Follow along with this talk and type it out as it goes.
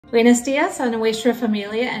Buenos dias a nuestra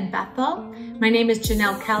familia en Bethel. My name is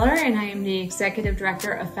Janelle Keller and I am the Executive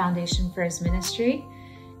Director of Foundation for His Ministry.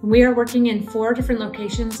 We are working in 4 different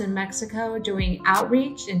locations in Mexico doing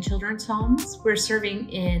outreach in children's homes. We're serving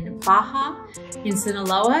in Baja, in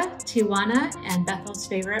Sinaloa, Tijuana, and Bethel's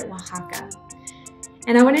favorite, Oaxaca.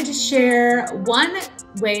 And I wanted to share one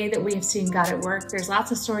way that we have seen God at work. There's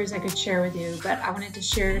lots of stories I could share with you, but I wanted to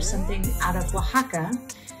share something out of Oaxaca.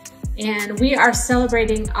 And we are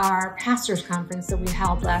celebrating our pastors conference that we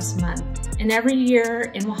held last month. And every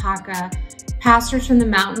year in Oaxaca, pastors from the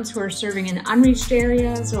mountains who are serving in unreached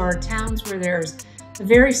areas or towns where there's a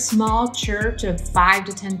very small church of 5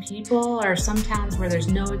 to 10 people, or some towns where there's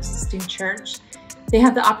no existing church, they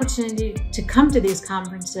have the opportunity to come to these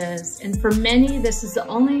conferences. And for many, this is the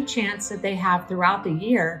only chance that they have throughout the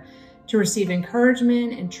year to receive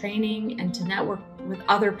encouragement and training and to network with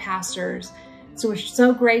other pastors. So we're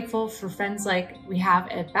so grateful for friends like we have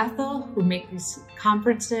at Bethel who make these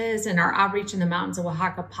conferences and our outreach in the mountains of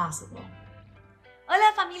Oaxaca possible.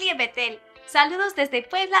 Hola familia Betel, saludos desde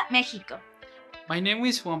Puebla, Mexico. My name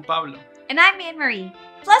is Juan Pablo. And I'm Anne-Marie,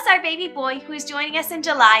 plus our baby boy who is joining us in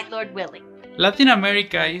July, Lord willing. Latin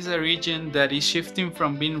America is a region that is shifting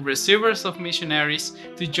from being receivers of missionaries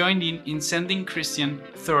to joining in sending Christians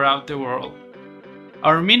throughout the world.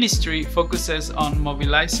 Our ministry focuses on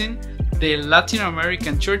mobilizing the Latin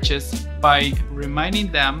American churches by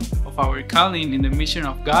reminding them of our calling in the mission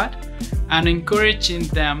of God and encouraging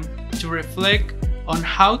them to reflect on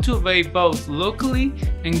how to obey both locally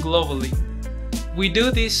and globally. We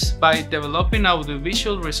do this by developing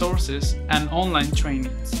audiovisual resources and online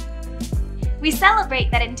trainings. We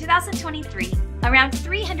celebrate that in 2023, around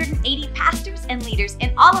 380 pastors and leaders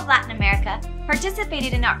in all of Latin America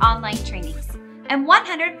participated in our online trainings, and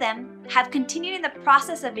 100 of them have continued in the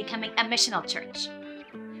process of becoming a missional church.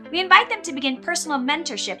 We invite them to begin personal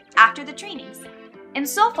mentorship after the trainings. And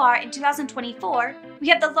so far in 2024, we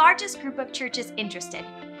have the largest group of churches interested,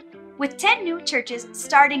 with 10 new churches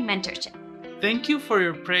starting mentorship. Thank you for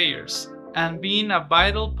your prayers and being a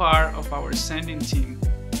vital part of our sending team.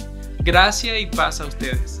 Gracia y paz a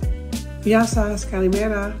ustedes. Yasas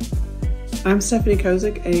Calimera. I'm Stephanie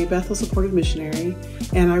Kozik, a Bethel supported missionary,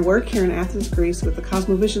 and I work here in Athens, Greece with the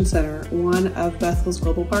Cosmovision Center, one of Bethel's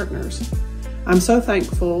global partners. I'm so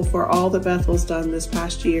thankful for all that Bethel's done this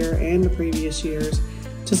past year and the previous years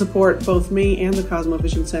to support both me and the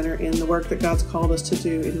Cosmovision Center in the work that God's called us to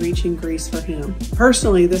do in reaching Greece for Him.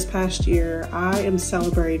 Personally, this past year, I am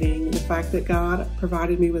celebrating the fact that God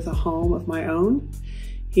provided me with a home of my own.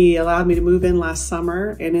 He allowed me to move in last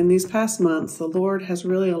summer, and in these past months, the Lord has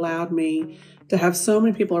really allowed me to have so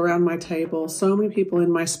many people around my table, so many people in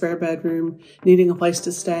my spare bedroom needing a place to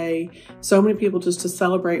stay, so many people just to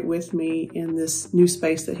celebrate with me in this new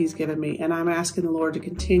space that He's given me. And I'm asking the Lord to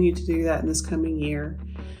continue to do that in this coming year.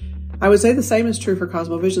 I would say the same is true for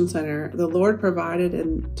Cosmovision Center. The Lord provided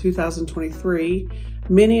in 2023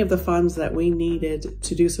 many of the funds that we needed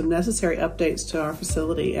to do some necessary updates to our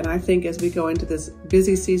facility. And I think as we go into this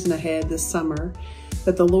busy season ahead this summer,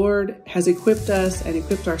 that the Lord has equipped us and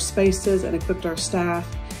equipped our spaces and equipped our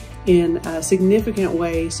staff in significant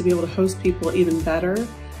ways to be able to host people even better,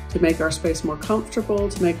 to make our space more comfortable,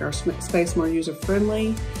 to make our space more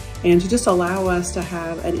user-friendly, and to just allow us to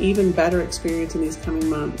have an even better experience in these coming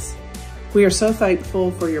months. We are so thankful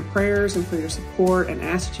for your prayers and for your support, and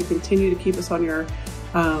ask that you continue to keep us on your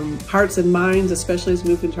hearts and minds, especially as we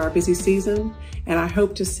move into our busy season. And I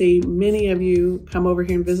hope to see many of you come over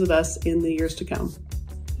here and visit us in the years to come.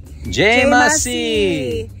 Jai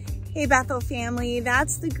Masi! Hey Bethel family,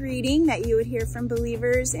 that's the greeting that you would hear from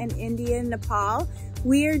believers in India and Nepal.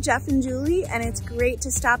 We are Jeff and Julie, and it's great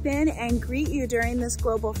to stop in and greet you during this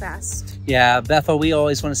Global Fest. Yeah, Bethel, we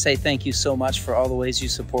always want to say thank you so much for all the ways you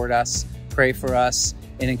support us, pray for us,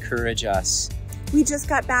 and encourage us. We just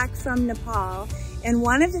got back from Nepal, and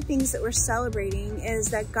one of the things that we're celebrating is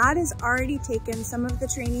that God has already taken some of the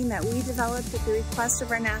training that we developed at the request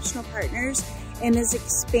of our national partners and is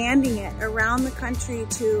expanding it around the country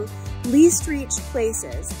to least reached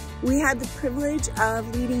places. We had the privilege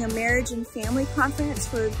of leading a marriage and family conference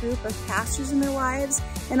for a group of pastors and their wives,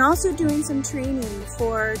 and also doing some training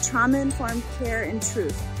for trauma-informed care and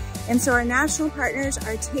truth. And so our national partners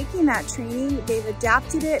are taking that training, they've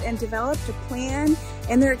adapted it and developed a plan,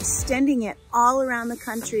 and they're extending it all around the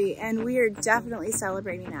country, and we are definitely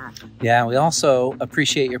celebrating that. Yeah, we also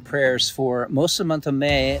appreciate your prayers for most of the month of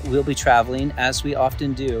May. We'll be traveling, as we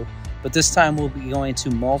often do, but this time we'll be going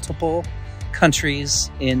to multiple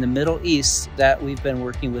countries in the Middle East that we've been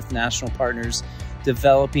working with national partners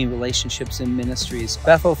developing relationships in ministries.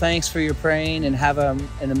 Bethel, thanks for your praying, and have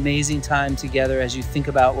an amazing time together as you think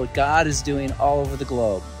about what God is doing all over the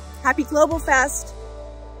globe. Happy Global Fest!